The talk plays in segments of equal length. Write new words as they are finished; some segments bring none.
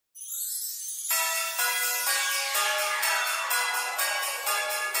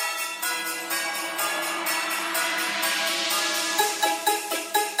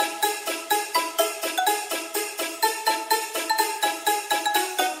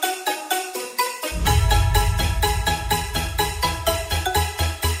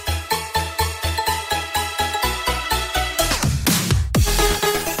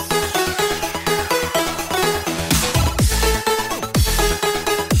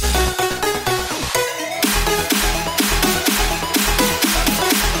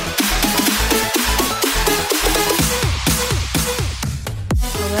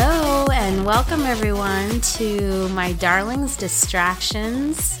Welcome, everyone, to My Darling's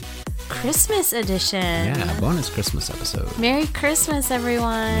Distractions Christmas edition. Yeah, bonus Christmas episode. Merry Christmas,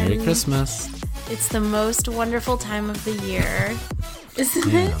 everyone. Merry Christmas. It's the most wonderful time of the year,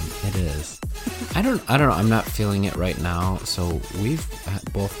 isn't it? It is. I don't know. I'm not feeling it right now. So we've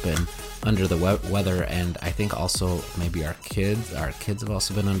both been under the weather, and I think also maybe our kids have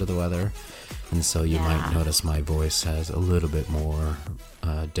also been under the weather. And so you might notice my voice has a little bit more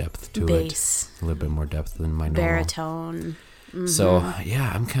depth to Bass. it. A little bit more depth than my normal. Baritone. Mm-hmm. So,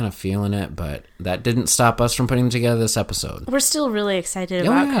 yeah, I'm kind of feeling it, but that didn't stop us from putting together this episode. We're still really excited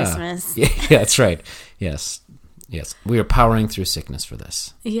about Christmas. Yeah, that's right. Yes. We are powering through sickness for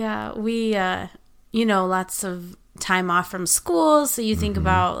this. Yeah, we, lots of time off from school, so you think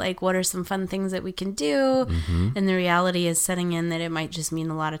about, like, what are some fun things that we can do, and the reality is setting in that it might just mean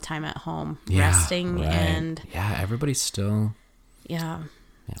a lot of time at home, resting, right. and... Yeah, everybody's still... Yeah,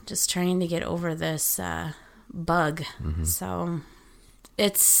 just trying to get over this bug, so...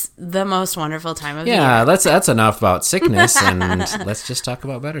 It's the most wonderful time of year. Yeah, that's enough about sickness, and let's just talk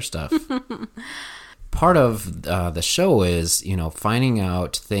about better stuff. Part of the show is, finding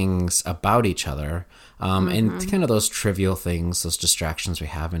out things about each other, and kind of those trivial things, those distractions we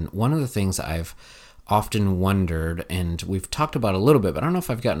have. And one of the things I've often wondered, and we've talked about a little bit, but I don't know if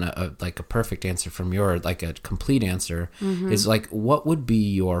I've gotten a perfect answer from like a complete answer, is like, what would be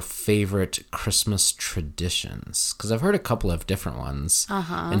your favorite Christmas traditions? Because I've heard a couple of different ones.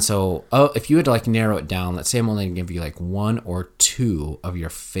 And so if you had to narrow it down, let's say I'm only going to give you one or two of your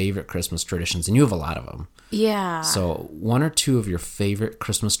favorite Christmas traditions, and you have a lot of them. Yeah. So one or two of your favorite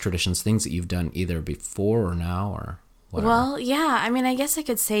Christmas traditions, things that you've done either before or now or whatever. Well, yeah. I mean, I guess I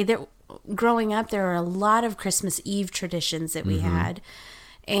could say that growing up, there were a lot of Christmas Eve traditions that we had.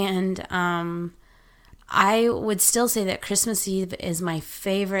 And I would still say that Christmas Eve is my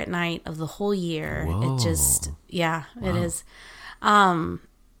favorite night of the whole year. Whoa. It just, it is.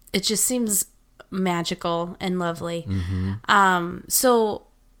 It just seems magical and lovely.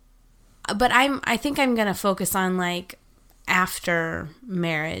 But I think I'm going to focus on after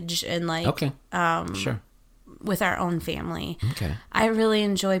marriage and okay. Sure. with our own family. Okay. I really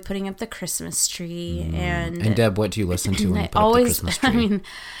enjoy putting up the Christmas tree. And Deb, what do you listen to when you put up the Christmas tree? I mean,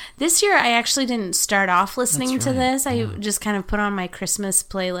 this year I actually didn't start off listening to this. I just kind of put on my Christmas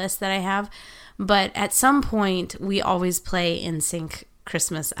playlist that I have. But at some point, we always play NSYNC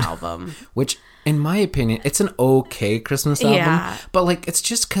Christmas album. Which, in my opinion, it's an okay Christmas album. Yeah. But, it's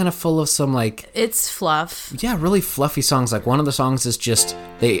just kind of full of some, It's fluff. Yeah, really fluffy songs. One of the songs is just,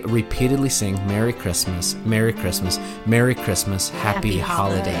 they repeatedly sing, Merry Christmas, Merry Christmas, Merry Christmas, Happy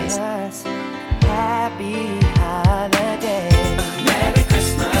Holidays. Happy holidays. Merry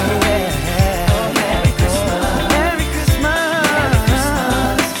Christmas. Merry Christmas. Merry Christmas.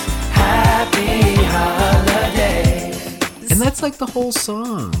 Happy holidays. And that's the whole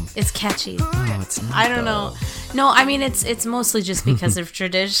song. It's catchy. Oh, it's not. I don't know. No, I mean, it's mostly just because of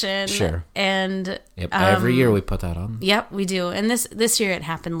tradition. Sure. And Yep, every year we put that on. Yep, we do. And this year it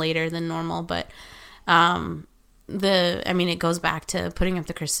happened later than normal, but it goes back to putting up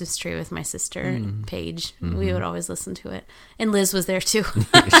the Christmas tree with my sister, Paige. We would always listen to it. And Liz was there too.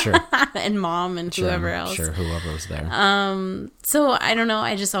 Sure. And Mom and whoever else. Sure, whoever was there. So I don't know,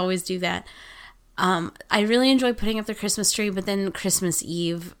 I just always do that. I really enjoy putting up the Christmas tree, but then Christmas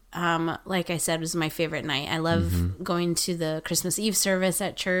Eve, like I said, was my favorite night. I love going to the Christmas Eve service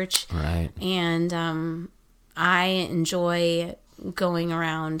at church. Right. And I enjoy going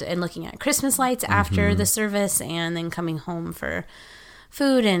around and looking at Christmas lights after the service and then coming home for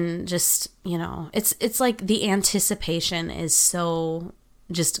food and just, it's like the anticipation is so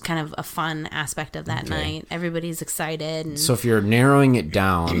just kind of a fun aspect of that night. Everybody's excited. And so if you're narrowing it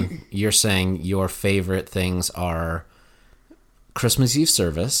down, you're saying your favorite things are Christmas Eve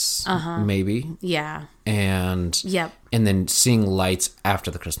service, maybe. Yeah. And and then seeing lights after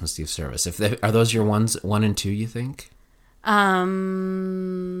the Christmas Eve service. Are those your one and two, you think? If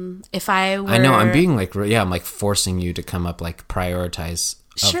I were... I know, I'm being I'm forcing you to come up, prioritize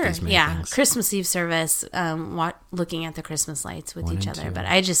Sure, these many yeah. things. Christmas Eve service, looking at the Christmas lights with each other. Two. But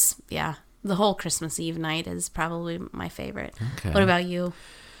I just, the whole Christmas Eve night is probably my favorite. Okay. What about you?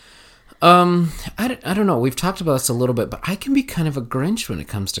 I don't know. We've talked about this a little bit, but I can be kind of a Grinch when it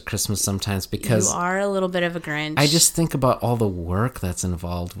comes to Christmas sometimes because... You are a little bit of a Grinch. I just think about all the work that's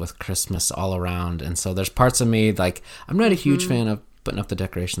involved with Christmas all around. And so there's parts of me, I'm not a huge fan of putting up the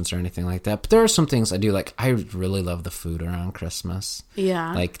decorations or anything like that. But there are some things I do like. I really love the food around Christmas.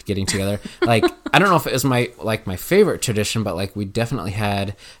 Yeah. Like getting together. Like, I don't know if it was my favorite tradition, but like we definitely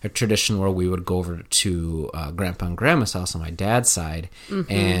had a tradition where we would go over to Grandpa and Grandma's house on my dad's side,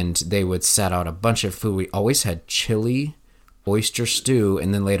 and they would set out a bunch of food. We always had chili, oyster stew,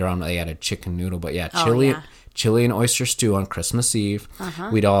 and then later on they added chicken noodle. But yeah, chili and oyster stew on Christmas Eve.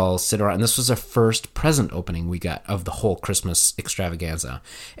 We'd all sit around, and this was our first present opening we got of the whole Christmas extravaganza,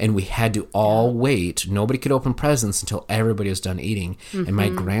 and we had to all wait. Nobody could open presents until everybody was done eating. And my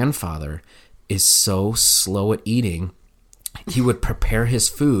grandfather is so slow at eating. He would prepare his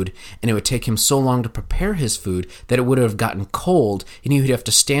food, and it would take him so long to prepare his food that it would have gotten cold, and he would have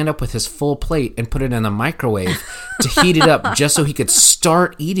to stand up with his full plate and put it in the microwave to heat it up just so he could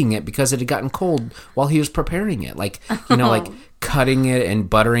start eating it because it had gotten cold while he was preparing it. Like, like cutting it and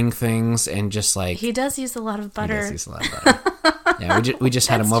buttering things and just like... He does use a lot of butter. He does use a lot of butter. Yeah, we just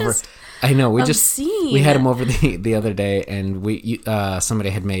had him over... I know, we had him over the other day, and somebody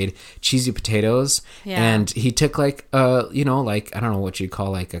had made cheesy potatoes, and he took like I don't know what you'd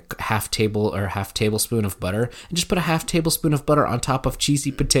call like a half tablespoon of butter, and just put a half tablespoon of butter on top of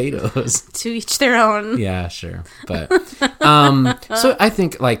cheesy potatoes. To each their own. Yeah, sure. But so I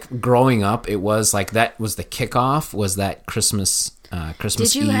think like growing up, it was like that was the kickoff, was that Christmas Eve.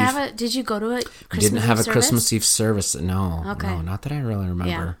 Did you go to a Christmas Eve Didn't have a service? Christmas Eve service. No. Okay. No, not that I really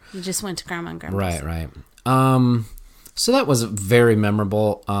remember. Yeah, you just went to Grandma and Grandma's. Right. So that was very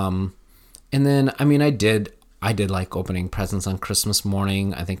memorable. And then, I mean, I did like opening presents on Christmas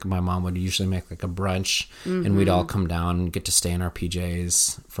morning. I think my mom would usually make like a brunch, and we'd all come down and get to stay in our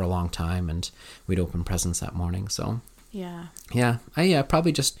PJs for a long time, and we'd open presents that morning. So yeah,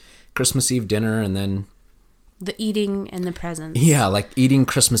 probably just Christmas Eve dinner, and then the eating and the presents. Yeah, like eating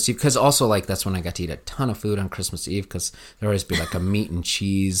Christmas Eve, because also like that's when I got to eat a ton of food on Christmas Eve, because there always be like a meat and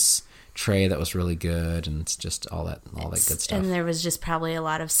cheese tray that was really good, and it's just all that good stuff. And there was just probably a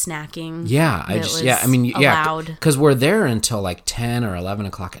lot of snacking. Yeah, allowed. Because we're there until like 10 or 11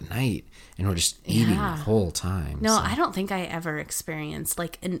 o'clock at night, and we're just eating the whole time. No, I don't think I ever experienced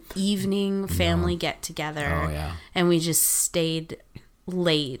like an evening family get together. Oh yeah, and we just stayed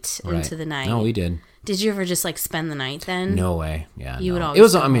late into the night. No, we did. Did you ever just like spend the night then? No way. Yeah, you would always. It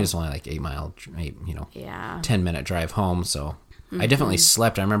was. I mean, it's only like 10-minute drive home. So I definitely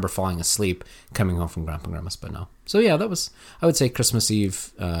slept. I remember falling asleep coming home from Grandpa and Grandma's, but no. So yeah, that was. I would say Christmas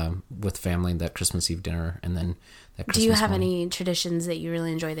Eve with family, that Christmas Eve dinner, and then that Christmas. Do you have morning. any traditions that you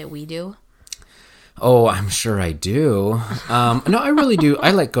really enjoy that we do? Oh, I'm sure I do. No, I really do.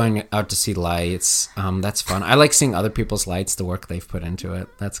 I like going out to see lights. That's fun. I like seeing other people's lights, the work they've put into it.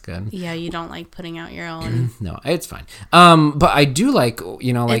 That's good. Yeah, you don't like putting out your own. No, it's fine. But I do like,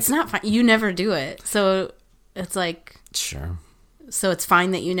 like... It's not fine. You never do it. So it's like... Sure. So it's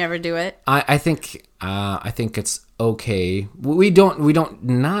fine that you never do it? I think it's okay. We don't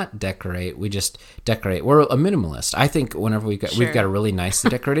not decorate. We just decorate. We're a minimalist. I think whenever we've got a really nicely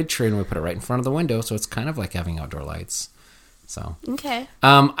decorated tree, and we put it right in front of the window, so it's kind of like having outdoor lights. So okay.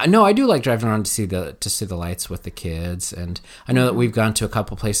 No, I do like driving around to see the lights with the kids, and I know that we've gone to a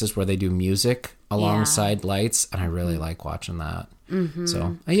couple places where they do music alongside lights, and I really like watching that. Mm-hmm.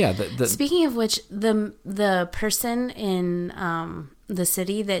 So yeah. Speaking of which, the person in the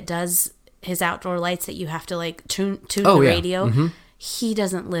city that does his outdoor lights that you have to like tune the radio. Mm-hmm. He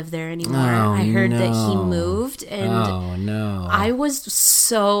doesn't live there anymore. I heard that he moved, and I was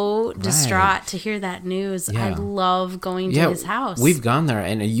so distraught to hear that news. Yeah. I love going to his house. We've gone there,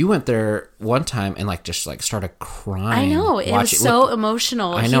 and you went there one time and like just like started crying. I know, it was so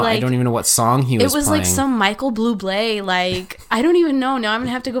emotional. I know. I don't even know what song he was playing. It was like some Michael Bublé. Like I don't even know. Now I'm gonna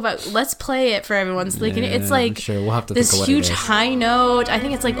have to go back. Let's play it for everyone. So it's like sure. We'll have to this think of what huge it is. high note. I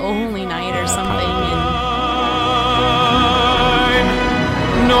think it's like "Oh Holy Night" or something.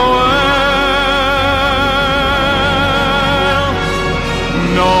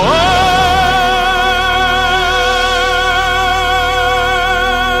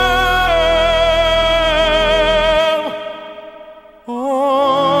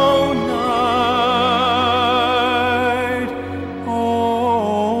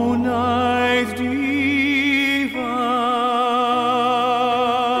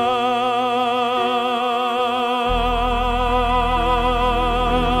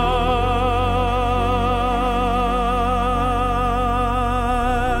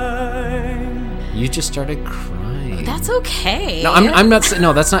 Just started crying. That's okay. No, I'm not.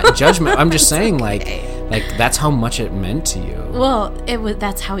 No, that's not judgment. I'm just saying, like that's how much it meant to you. Well, it was.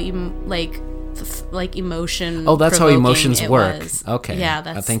 That's how you like like emotion. Oh, that's how provoking emotions it work. was. Okay. Yeah,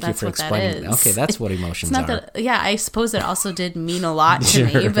 that's Thank you that's for what that explaining. is. Okay, that's what emotions It's not are. that. Yeah, I suppose it also did mean a lot to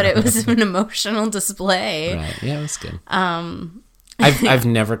me, but it was an emotional display. Right. Yeah, that's good. I've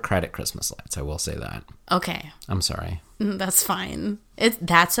never cried at Christmas lights. I will say that. Okay, I'm sorry. that's fine.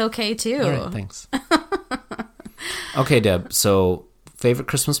 That's okay too. All right, thanks. Okay, Deb. So, favorite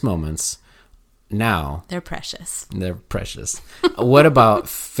Christmas moments. Now, They're precious. they're precious. What about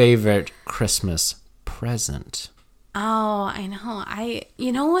favorite Christmas present? Oh, I know.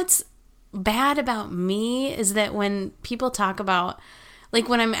 You know what's bad about me is that when people talk about, like,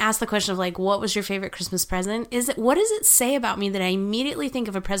 when I'm asked the question of, like, what was your favorite Christmas present? What does it say about me that I immediately think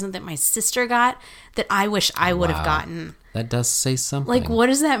of a present that my sister got that I wish I would have gotten? That does say something. Like, what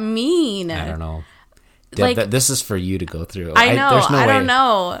does that mean? I don't know. Like- This is for you to go through. I know. There's no I way. don't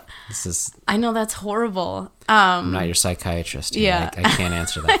know. This is. I know that's horrible. I'm not your psychiatrist. Here. Yeah. I can't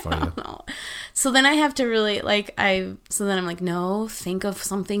answer that for you. So then I have to really, like, so then I'm like, no, think of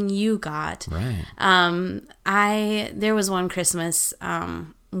something you got. Right. There was one Christmas,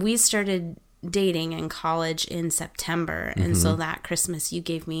 we started dating in college in September. And so that Christmas you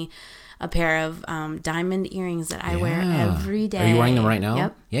gave me a pair of diamond earrings that I wear every day. Are you wearing them right now?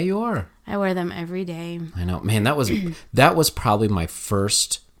 Yep. Yeah, you are. I wear them every day. I know. Man, that was probably my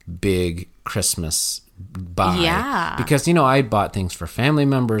first big Christmas buy. Yeah. Because, I bought things for family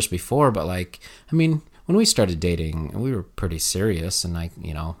members before, but when we started dating, we were pretty serious, and I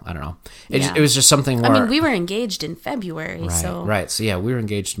don't know. It was just something where... we were engaged in February, so... Right. So, yeah, we were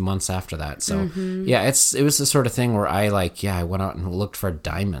engaged months after that. So, yeah, it was the sort of thing where I went out and looked for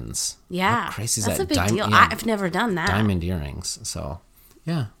diamonds. Yeah. How crazy is that's that? a big deal. Yeah, I've never done that. diamond earrings. So,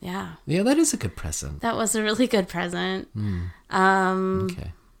 yeah. Yeah. Yeah, that is a good present. That was a really good present.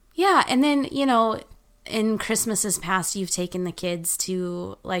 Okay. Yeah, and then, in Christmases past, you've taken the kids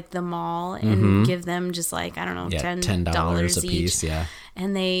to, like, the mall and give them just, like, I don't know, Yeah, $10 $10 a each. piece, yeah.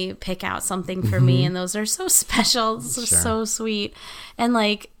 And they pick out something for me, and those are so special. Those are so sweet. And,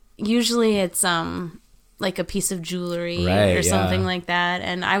 like, usually it's, like, a piece of jewelry or something like that.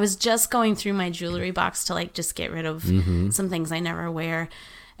 And I was just going through my jewelry box to, like, just get rid of some things I never wear.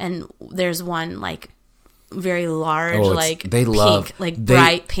 And there's one, like, very large, bright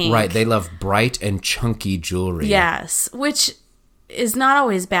pink. Right, they love bright and chunky jewelry. Yes, which is not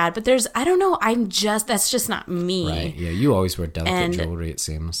always bad, but I don't know, that's just not me. Right, yeah, you always wear delicate And jewelry, it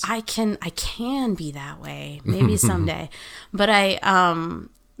seems. I can be that way, maybe someday. But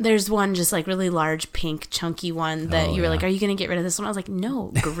there's one just like really large pink chunky one that you were like, are you going to get rid of this one? I was like,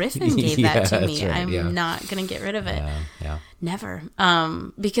 no, Griffin gave that to me. Right, I'm not going to get rid of it. Yeah. Never.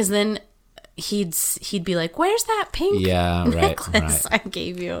 Because then he'd be like, where's that pink necklace I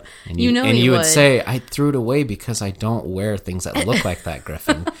gave you? And he you would say, I threw it away because I don't wear things that look like that,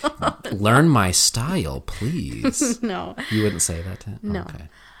 Griffin. Learn my style, please. No. You wouldn't say that to him? No.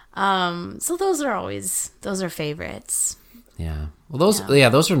 Okay. So those are favorites. Yeah. Well,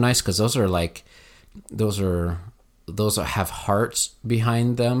 those are nice because those have hearts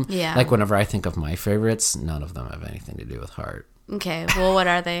behind them. Yeah. Like whenever I think of my favorites, none of them have anything to do with heart. Okay. Well, what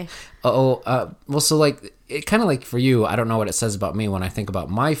are they? So like it kind of like for you, I don't know what it says about me when I think about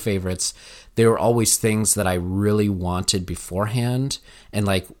my favorites. They were always things that I really wanted beforehand and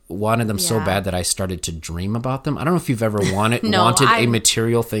like wanted them so bad that I started to dream about them. I don't know if you've ever wanted a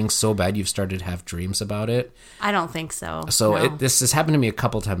material thing so bad you've started to have dreams about it. I don't think so. So no. this has happened to me a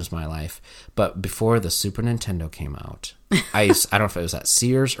couple times in my life. But before the Super Nintendo came out, I don't know if it was at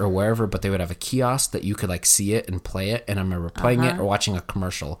Sears or wherever, but they would have a kiosk that you could like see it and play it. And I remember playing it or watching a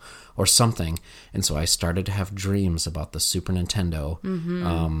commercial or something. And so I started to have dreams about the Super Nintendo.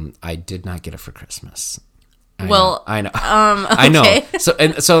 I did not get it for Christmas. I know. Okay. I know.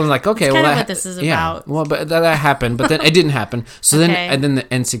 So I'm like, okay, That's well, what this is about. Well, but that happened, but then it didn't happen. So Okay. then the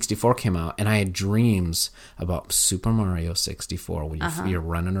N64 came out, and I had dreams about Super Mario 64 when you're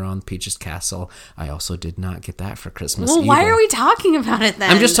running around Peach's Castle. I also did not get that for Christmas. Well, why either. are we talking about it then?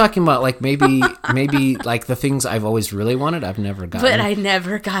 I'm just talking about like maybe like the things I've always really wanted. I've never gotten. But I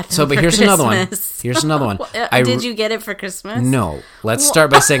never got them. So, but for here's Christmas. another one. Here's another one. Did you get it for Christmas? No. Let's start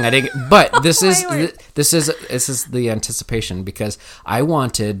by saying I didn't. But this is Wait. this is the anticipation because I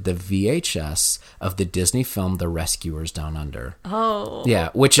wanted the VHS of the Disney film The Rescuers Down Under. Oh. Yeah,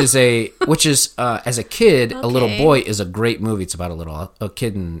 which is as a kid, A Little Okay. Boy is a great movie. It's about a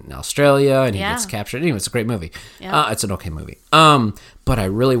kid in Australia and he Yeah. gets captured. Anyway, it's a great movie. Yeah. It's an okay movie. But I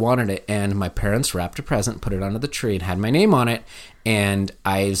really wanted it, and my parents wrapped a present, put it under the tree, and had my name on it. And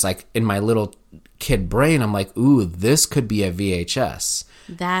I was like, in my little kid brain, I'm like, ooh, this could be a VHS.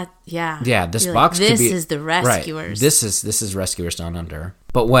 Yeah, This You're box like, could be... This is the Rescuers. Right. This is Rescuers Down Under.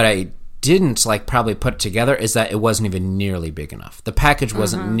 But what I didn't like probably put together is that it wasn't even nearly big enough. The package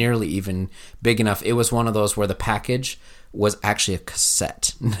wasn't nearly even big enough. It was one of those where the package was actually a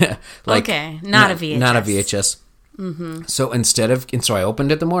cassette. Not a VHS. Not a VHS. So I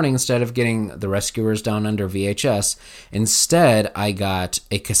opened it in the morning instead of getting The Rescuers Down Under VHS. Instead, I got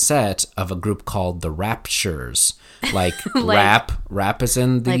a cassette of a group called The Raptures. Like, rap is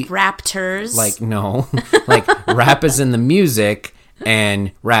in the... Like Raptors? Like, no. Like, rap is in the music,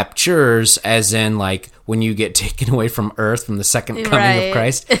 and raptures as in, like, when you get taken away from Earth from the second coming of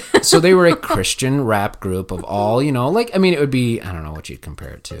Christ. So they were a Christian rap group of all, you know, like, I mean, it would be, I don't know what you'd compare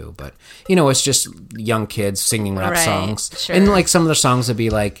it to, but, you know, it's just young kids singing rap songs. Sure. And, like, some of their songs would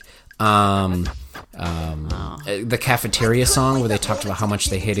be like, the cafeteria song where they talked about how much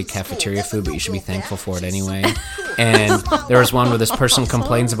they hated cafeteria food, but you should be thankful for it anyway. And there was one where this person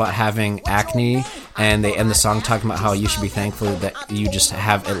complains about having acne, and they end the song talking about how you should be thankful that you just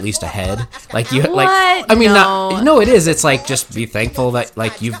have at least a head. Like you, What? like I mean, No. no, it is. It's like just be thankful that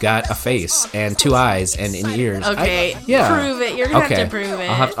like you've got a face and 2 eyes and ears. Okay, prove it. You're gonna have to prove it.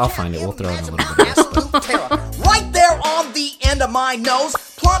 I'll find it. We'll throw in a little bit of this. But. Right there on the end of my nose,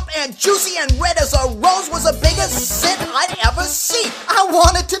 plump and juicy and red as a rose, was the biggest sin I'd ever seen. I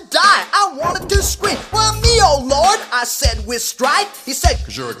wanted to die, I wanted to scream. Well, me, oh Lord, I said with strife. He said,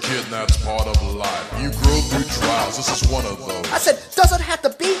 "'Cause you're a kid and that's part of life. You grow through trials, this is one of those. I said, does it have to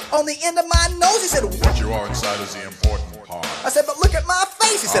be on the end of my nose? He said, What you are inside is the important part. I said, but look at my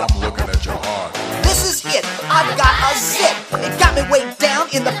face. He said, I'm looking at your heart. this is it, I've got a zip. It got me way down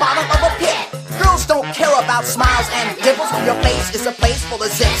in the bottom of a pit. Girls don't care about smiles and dimples when your face is a place full of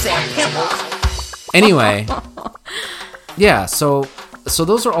zips and pimples. Anyway, yeah. So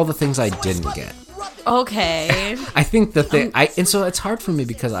those are all the things I didn't get. Okay. I think the thing, and so it's hard for me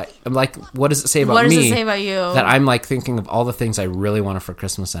because I'm like, what does it say about What me? does it say about you? That I'm like thinking of all the things I really wanted for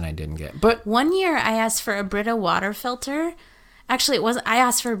Christmas and I didn't get. But One year I asked for a Brita water filter. Actually, it wasn't. I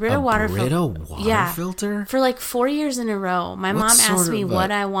asked for a Brita water filter. Brita water filter? For like 4 years in a row. My What mom sort asked me of what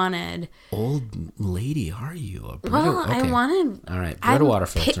I wanted. Old lady, are you? A Brita? Well, okay. I wanted. All right, Brita water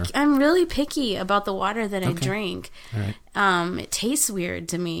filter. I'm really picky about the water that I drink. All right. It tastes weird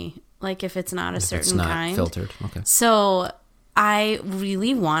to me, like if it's not a certain It's not kind. filtered. Okay. So I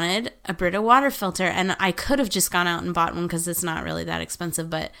really wanted a Brita water filter, and I could have just gone out and bought one because it's not really that expensive,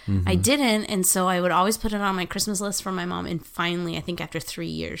 but I didn't, and so I would always put it on my Christmas list for my mom, and finally, I think after 3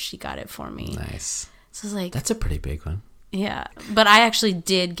 years, she got it for me. Nice. So I was like, That's a pretty big one. yeah, but I actually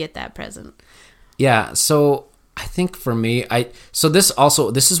did get that present. Yeah, so I think for me,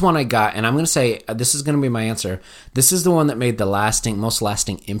 this is one I got, and I'm going to say, this is going to be my answer. This is the one that made the most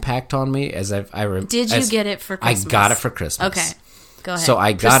lasting impact on me as Did you get it for Christmas? I got it for Christmas. Okay, go ahead. So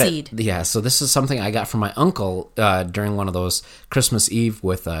I got Proceed. it. Yeah, so this is something I got from my uncle during one of those Christmas Eve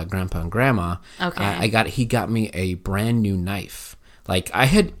with Grandpa and Grandma. Okay. He got me a brand new knife. Like I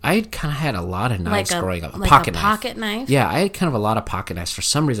had kind of had a lot of knives growing up. Like pocket a knife. pocket knife? Yeah, I had kind of a lot of pocket knives. For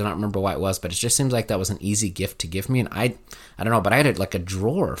some reason, I don't remember why it was, but it just seems like that was an easy gift to give me. And I don't know, but I had like a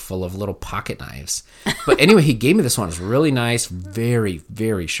drawer full of little pocket knives. But anyway, he gave me this one. It's really nice, very,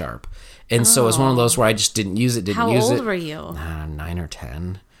 very sharp. And so it was one of those where I just didn't use it. How old were you? 9 or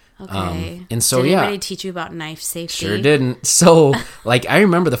 10. Okay. And so, did yeah. anybody teach you about knife safety? Sure didn't. So, like, I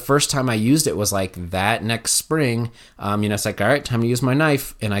remember the first time I used it was like that next spring. It's like, all right, time to use my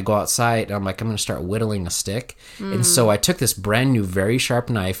knife. And I go outside and I'm like, I'm going to start whittling a stick. And so I took this brand new, very sharp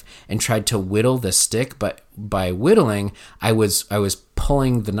knife and tried to whittle the stick. But by whittling, I was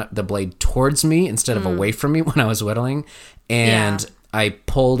pulling the blade towards me instead of away from me when I was whittling. And I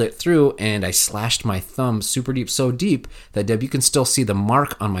pulled it through and I slashed my thumb super deep, so deep that, Deb, you can still see the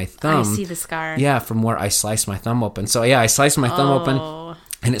mark on my thumb. I see the scar. Yeah, from where I sliced my thumb open. So, yeah, I sliced my thumb open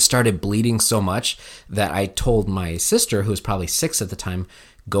and it started bleeding so much that I told my sister, who was probably 6 at the time,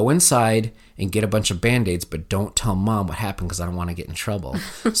 go inside and get a bunch of Band-Aids, but don't tell Mom what happened because I don't want to get in trouble.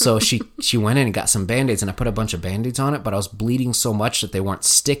 So she went in and got some Band-Aids, and I put a bunch of Band-Aids on it, but I was bleeding so much that they weren't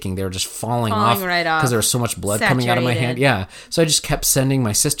sticking. They were just falling off right off. because there was so much blood coming out of my hand. Saturated. Yeah. So I just kept sending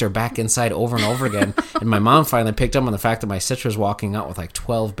my sister back inside over and over again. And my mom finally picked up on the fact that my sister was walking out with like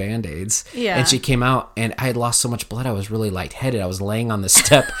 12 Band-Aids. Yeah. And she came out, and I had lost so much blood, I was really lightheaded. I was laying on the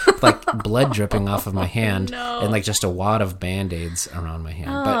step with like blood dripping off of my hand and like just a wad of Band-Aids around my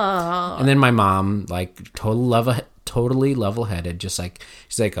hand. And then my mom, like totally level-headed, just like,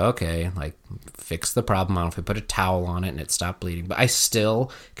 she's like, okay, like, fix the problem. I don't know if we put a towel on it and it stopped bleeding. But I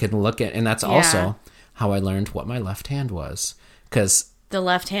still can look at, and that's also how I learned what my left hand was. Because The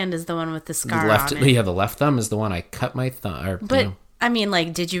left hand is the one with the scar on it. the left thumb is the one I cut my thumb. But I mean,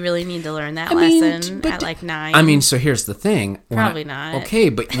 like, did you really need to learn that mean, lesson but at like 9? I mean, so here's the thing. Probably not. Okay,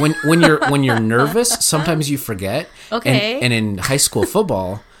 but when you're nervous, sometimes you forget. Okay. And in high school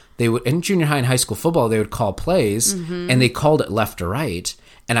football, in junior high and high school football, they would call plays, and they called it left or right,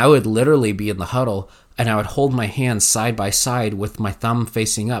 and I would literally be in the huddle. And I would hold my hands side by side with my thumb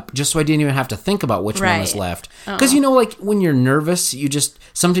facing up, just so I didn't even have to think about which one was left. Because, like, when you're nervous,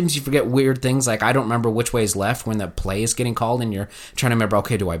 sometimes you forget weird things. Like, I don't remember which way is left when the play is getting called, and you're trying to remember,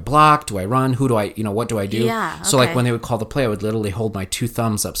 okay, do I block? Do I run? Who do I, what do I do? Yeah, So, like, okay. when they would call the play, I would literally hold my 2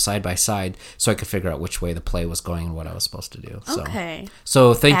 thumbs up side by side so I could figure out which way the play was going and what I was supposed to do. So, Okay.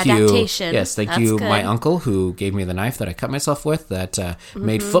 So thank you. Adaptation. Yes, thank That's you, good. my uncle, who gave me the knife that I cut myself with that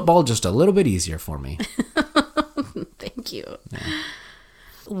made football just a little bit easier for me. Thank you. Yeah.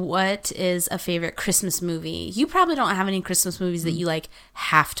 What is a favorite Christmas movie? You probably don't have any Christmas movies that you like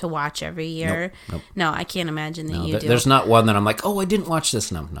have to watch every year. Nope. No, I can't imagine that you do. There's not one that I'm like, oh, I didn't watch this.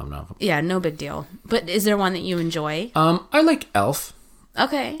 No. Yeah, no big deal. But is there one that you enjoy? I like Elf.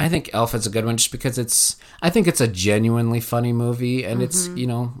 Okay. I think Elf is a good one just because I think it's a genuinely funny movie and it's,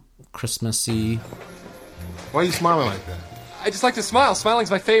 Christmassy. Why are you smiling like that? I just like to smile.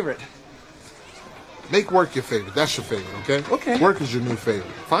 Smiling's my favorite. Make work your favorite. That's your favorite, okay? Okay. Work is your new favorite.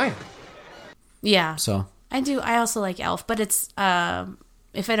 Fine. Yeah. So, I do. I also like Elf, but it's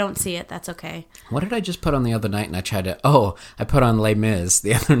if I don't see it, that's okay. what did I just put on the other night? And I put on Les Mis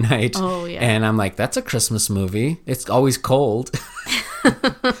the other night. Oh, yeah. And I'm like, that's a Christmas movie. It's always cold.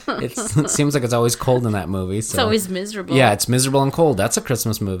 It seems like it's always cold in that movie. So. It's always miserable. Yeah, it's miserable and cold. That's a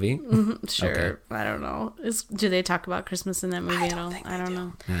Christmas movie. Sure. Okay. I don't know. Do they talk about Christmas in that movie at all? I don't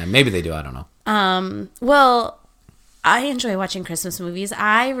know. Maybe they do. I don't know. Well, I enjoy watching Christmas movies.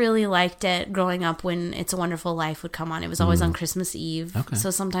 I really liked it growing up when It's a Wonderful Life would come on. It was always on Christmas Eve. Okay.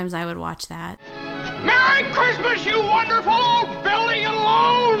 So sometimes I would watch that. Merry Christmas, you wonderful old building and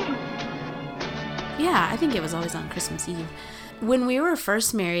loan! Yeah, I think it was always on Christmas Eve. When we were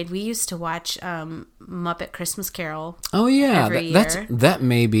first married, we used to watch Muppet Christmas Carol. Oh yeah, every year. that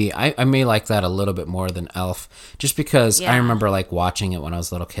may be. I may like that a little bit more than Elf, just because I Yeah. remember like watching it when I was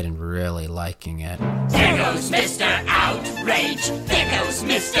a little kid and really liking it. There goes Mr. Outrage. There goes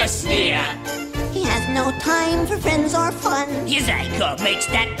Mr. Sneer. He has no time for friends or fun. His anger makes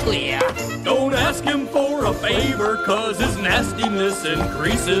that clear. Don't ask him for a favor, cause his nastiness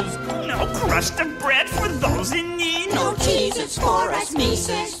increases. No crust of bread for those in need. No cheese, it's for us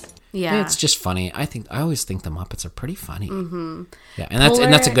Mises. Yeah. It's just funny. I always think the Muppets are pretty funny. Mm-hmm. Yeah, and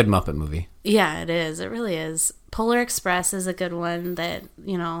that's a good Muppet movie. Yeah, it is. It really is. Polar Express is a good one that,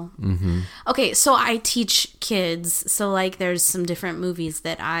 Mm-hmm. Okay, so I teach kids. So, like, there's some different movies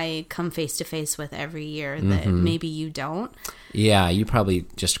that I come face to face with every year that maybe you don't. Yeah, you probably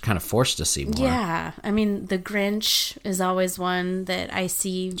just kind of forced to see more. Yeah. I mean, The Grinch is always one that I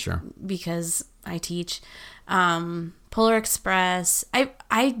see Sure. because I teach. Polar Express.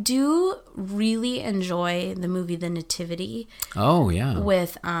 I do really enjoy the movie The Nativity Oh yeah.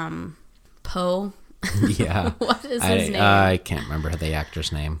 with Poe. Yeah. What is his name? I can't remember the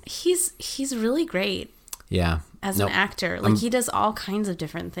actor's name. He's really great Yeah. as an actor. Like, he does all kinds of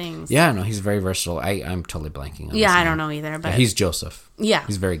different things. Yeah, no, he's very versatile. I'm totally blanking on his Yeah, I name. don't know either, but He's Joseph. Yeah.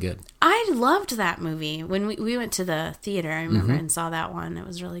 He's very good. I loved that movie. When we went to the theater, I remember, and saw that one. It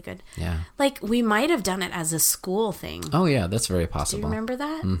was really good. Yeah. Like, we might have done it as a school thing. Oh yeah, that's very Do possible. you remember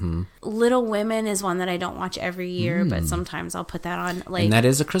that? Mm-hmm. Little Women is one that I don't watch every year, but sometimes I'll put that on. Like, And that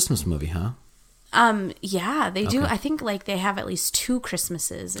is a Christmas movie, huh? yeah, they do. Okay. I think like they have at least 2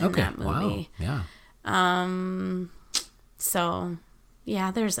 Christmases in Okay. that movie. Wow. Yeah. So,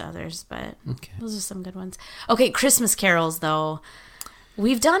 yeah, there's others, but Okay. those are some good ones. Okay, Christmas carols, though.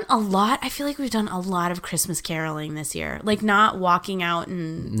 We've done a lot. I feel like we've done a lot of Christmas caroling this year. Like, not walking out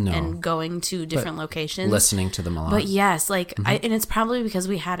and going to different locations. Listening to them a lot. But yes, like, and it's probably because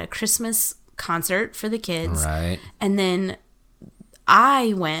we had a Christmas concert for the kids. Right. And then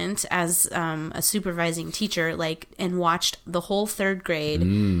I went as a supervising teacher, like, and watched the whole 3rd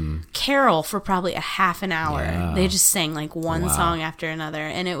grade carol for probably a half an hour. Yeah. They just sang like one song after another,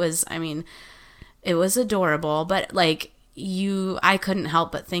 and it was, I mean, it was adorable. But like I couldn't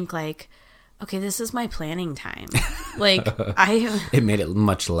help but think like, okay, this is my planning time. Like It made it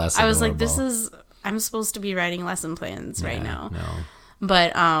much less. I was like, adorable. I'm supposed to be writing lesson plans right now. No.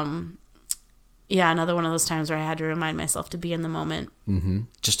 But yeah, another one of those times where I had to remind myself to be in the moment. Mm-hmm.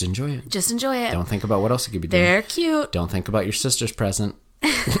 Just enjoy it. Just enjoy it. Don't think about what else you could be doing. They're cute. Don't think about your sister's present.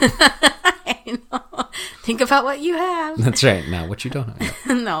 I know. Think about what you have. That's right. Now, what you don't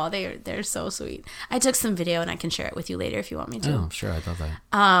have. No, they're so sweet. I took some video and I can share it with you later if you want me to. Oh, sure. I thought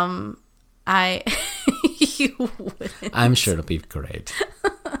that. You wouldn't. I'm sure it'll be great.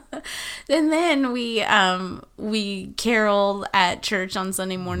 And then we caroled at church on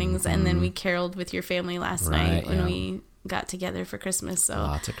Sunday mornings, and then we caroled with your family last night when we got together for Christmas. So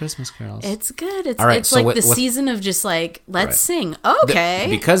Lots of Christmas carols. it's good. It's All right, it's so like the season of just like, let's sing. Okay.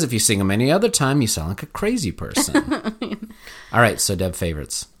 Because if you sing them any other time, you sound like a crazy person. All right, so Deb,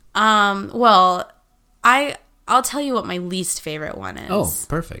 favorites. Well, I'll tell you what my least favorite one is. Oh,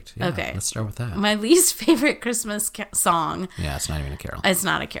 perfect. Yeah, okay. Let's start with that. My least favorite Christmas song. Yeah, it's not even a carol. It's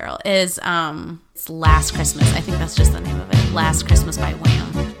not a carol. Is it's Last Christmas. I think that's just the name of it. Last Christmas by Wham.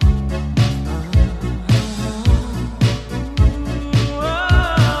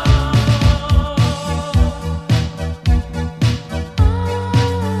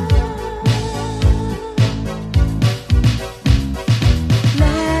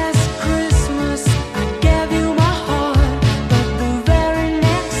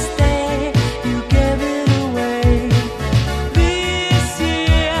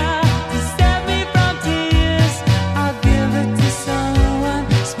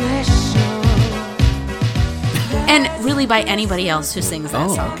 By anybody else who sings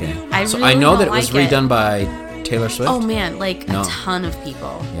that song. Okay. I really know that it was redone by Taylor Swift. Oh man, like a ton of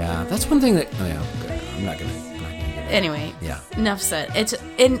people. Yeah, that's one thing that. Oh yeah, okay. I'm not gonna get it. Anyway, yeah. Enough said. It's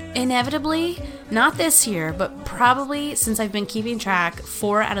inevitably not this year, but probably since I've been keeping track,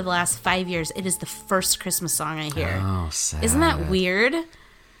 4 out of the last 5 years, it is the first Christmas song I hear. Oh, sad. Isn't that weird?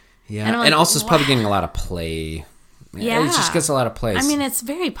 Yeah, and also it's probably getting a lot of play. Yeah. It just gets a lot of plays. I mean, it's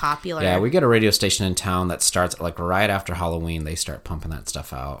very popular. Yeah, we get a radio station in town that starts like right after Halloween. They start pumping that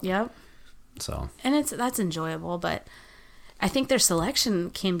stuff out. Yep. So. And that's enjoyable, but I think their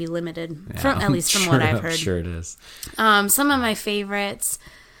selection can be limited, Yeah, at least from what I've heard. I'm sure it is. Some of my favorites,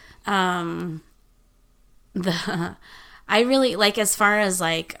 I really like, as far as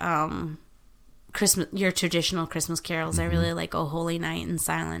like Christmas, your traditional Christmas carols. I really like "Oh Holy Night" and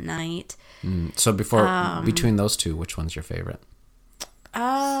 "Silent Night." So between those two, which one's your favorite?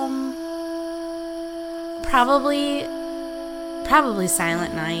 Probably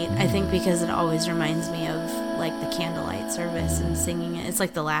 "Silent Night." I think because it always reminds me of like the candlelight service and singing it. It's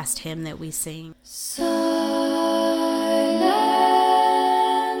like the last hymn that we sing. Silent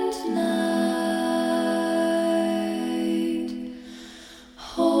night,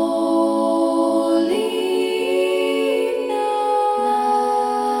 holy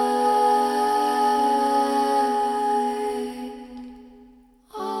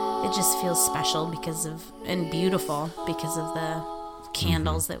it just feels special and beautiful because of the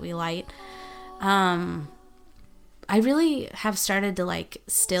candles that we light. I really have started to like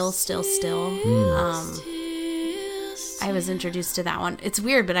Still. I was introduced to that one. It's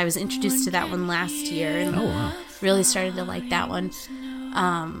weird, but I was introduced to that one last year and really started to like that one.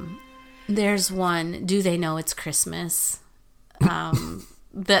 There's one, "Do They Know It's Christmas?"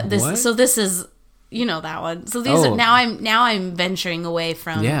 So this is, you know, that one. So these are now I'm venturing away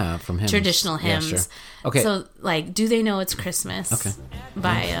from hymns. Traditional hymns. Yeah, sure. Okay. So like, "Do They Know It's Christmas?" Okay.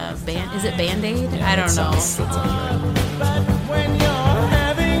 By band. Is it Band Aid? I don't know. That sounds right. When you're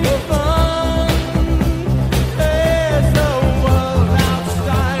having fun, there's no world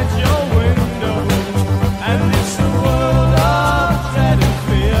outside your window, and it's a world of dread and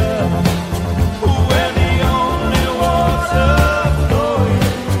fear, where the only water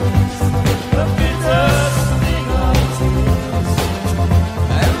flows, the bitter sting of tears,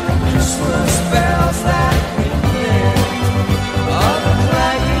 and the Christmas bells that ring there are the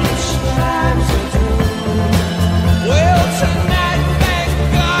flagging chimes of doom. Well, tonight, thank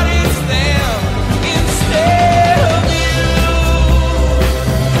God it's them instead of you.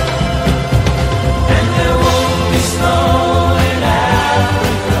 And there won't be snow in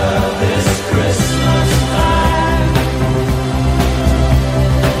Africa this Christmas time.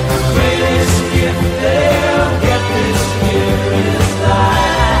 The greatest gift they'll get this year is life.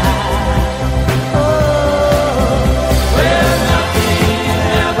 Where nothing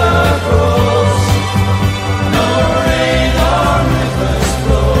ever grows, no rain or rivers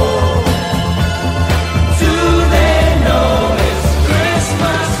flow. Do they know it's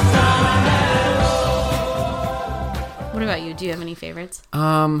Christmas time? What about you? Do you have any favorites?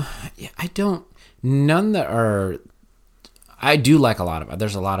 Yeah, I don't. None that are. I do like a lot of.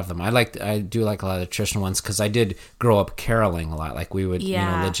 There's a lot of them. I do like a lot of the traditional ones because I did grow up caroling a lot. Like we would,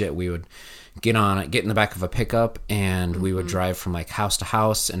 Yeah. legit. We would, get in the back of a pickup, and we would drive from like house to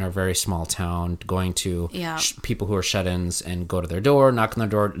house in our very small town, going to people who are shut-ins and go to their door, knock on their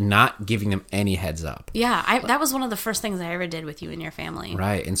door, not giving them any heads up. Yeah, that was one of the first things I ever did with you and your family.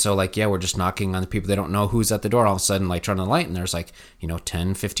 Right. And so like, we're just knocking on the people. They don't know who's at the door. All of a sudden, like, turn on the light, and there's like,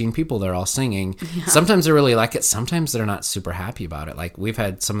 10, 15 people. They're all singing. Yeah. Sometimes they really like it. Sometimes they're not super happy about it. Like, we've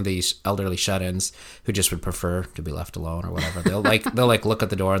had some of these elderly shut-ins who just would prefer to be left alone or whatever. They'll look at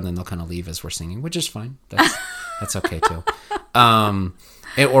the door, and then they'll kind of leave as we're singing, which is fine. That's okay too.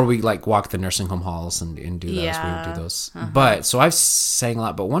 Or we like walk the nursing home halls and do those. Yeah. We would do those. Uh-huh. But so I've sang a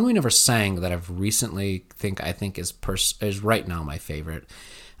lot, but one we never sang that I've recently I think is right now my favorite.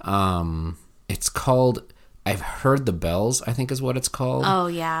 It's called I've Heard the Bells, I think is what it's called. Oh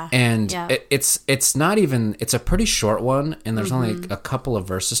yeah. And it's not even, it's a pretty short one, and there's only a couple of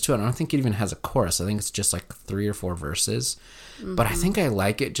verses to it. I don't think it even has a chorus. I think it's just like 3 or 4 verses. Mm-hmm. But I think I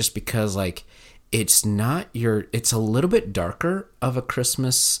like it just because like it's a little bit darker of a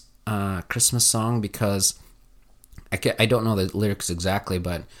Christmas song, because I don't know the lyrics exactly,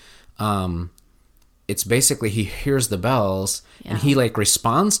 but it's basically he hears the bells and he like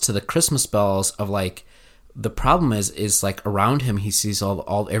responds to the Christmas bells of like, the problem is like around him he sees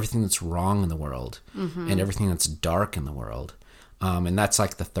all everything that's wrong in the world and everything that's dark in the world, and that's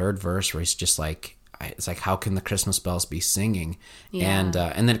like the 3rd verse where he's just like, it's like, how can the Christmas bells be singing? And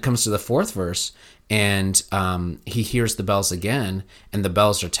then it comes to the 4th verse, and he hears the bells again, and the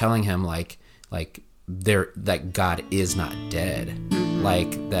bells are telling him like that God is not dead,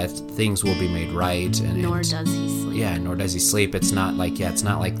 like that things will be made right, and nor does he sleep. Yeah, nor does he sleep. It's not like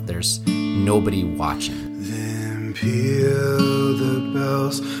there's nobody watching. Then peal the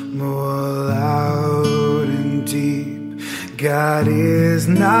bells more loud and deep. God is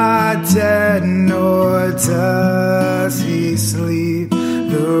not dead, nor does he sleep.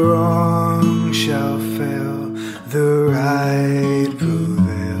 The wrong shall fail, the right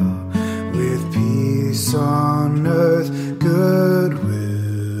prevail. With peace on earth,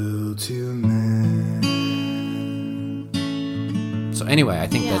 goodwill to men. So anyway, I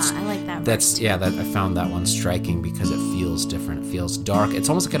think I like that that I found that one striking because it feels different. It feels dark. It's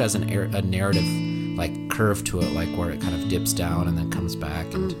almost like it has a narrative like curve to it, like where it kind of dips down and then comes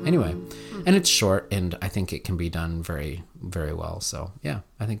back. And anyway, and it's short, and I think it can be done very, very well. So yeah,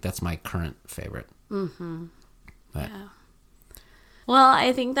 I think that's my current favorite. Yeah. Well,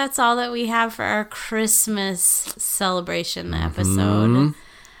 I think that's all that we have for our Christmas celebration episode.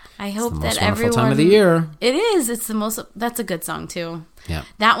 I hope that everyone. Time of the year. It is. It's the most. That's a good song too. Yeah.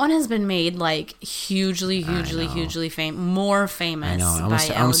 That one has been made like hugely more famous. I know. By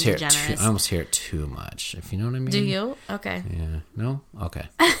Ellen DeGeneres. I almost hear it too much. If you know what I mean. Do you? Okay. Yeah. No. Okay.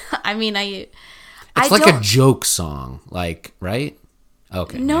 I mean, It's like a joke song, like, right?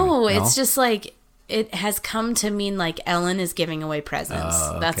 Okay. No, it's just like it has come to mean like Ellen is giving away presents.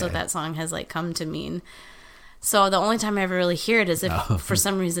 Oh, okay. That's what that song has like come to mean. So the only time I ever really hear it is if for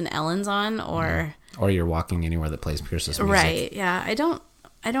some reason Ellen's on, or you're walking anywhere that plays Pierce's music. Right. Yeah. I don't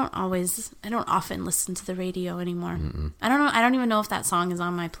often listen to the radio anymore. I don't know. I don't even know if that song is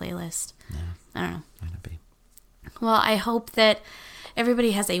on my playlist. Yeah. I don't know. Might be. Well, I hope that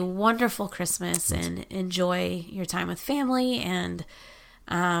everybody has a wonderful Christmas and enjoy your time with family, and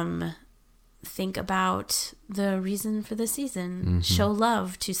think about the reason for the season. Show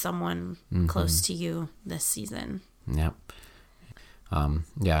love to someone close to you this season. Yep.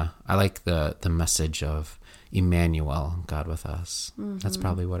 Yeah, I like the message of Emmanuel, God with us. That's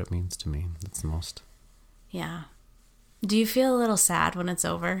probably what it means to me. That's the most. Yeah. Do you feel a little sad when it's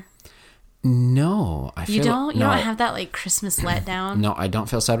over? No, You don't have that like Christmas letdown? No, I don't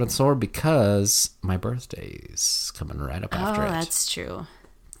feel sad when it's over because my birthday's coming right up after it. Oh, that's true.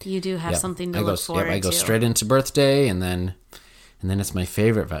 You do have something to look forward to. I go straight into birthday, and then it's my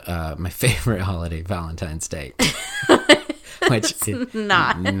favorite holiday, Valentine's Day, which is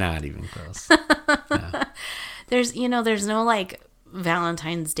not even close. Yeah. There's no like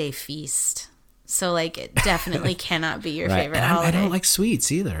Valentine's Day feast, so like it definitely cannot be your favorite holiday. I don't like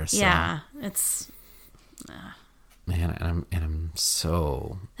sweets either. So. Yeah, it's. Man, and I'm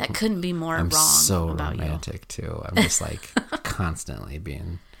so. That couldn't be more wrong. I'm so about romantic too. I'm just like constantly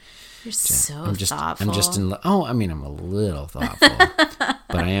being. You're so thoughtful. I'm just in love. Oh, I mean, I'm a little thoughtful, but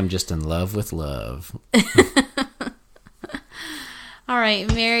I am just in love with love. All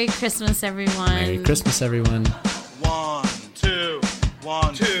right. Merry Christmas, everyone. Merry Christmas, everyone. 1, 2,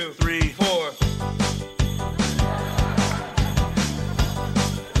 1, 2, 3, 4.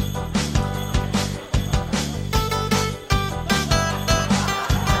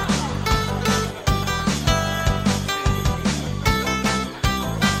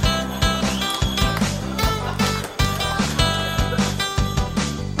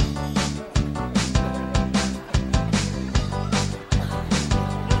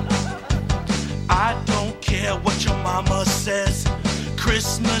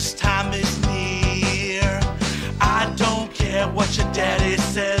 Christmas time is near. I don't care what your daddy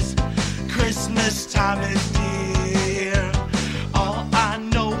says. Christmas time is near. All I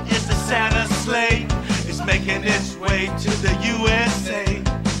know is the Santa sleigh is making its way to the USA.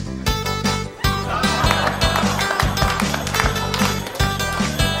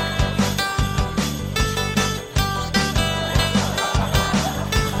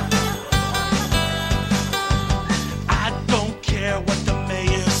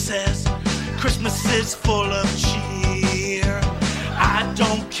 Christmas is full of cheer. I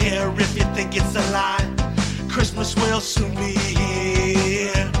don't care if you think it's a lie. Christmas will soon be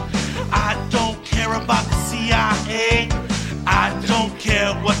here. I don't care about the CIA. I don't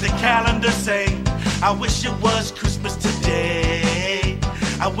care what the calendar say. I wish it was Christmas today.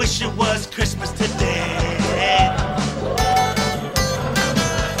 I wish it was Christmas today.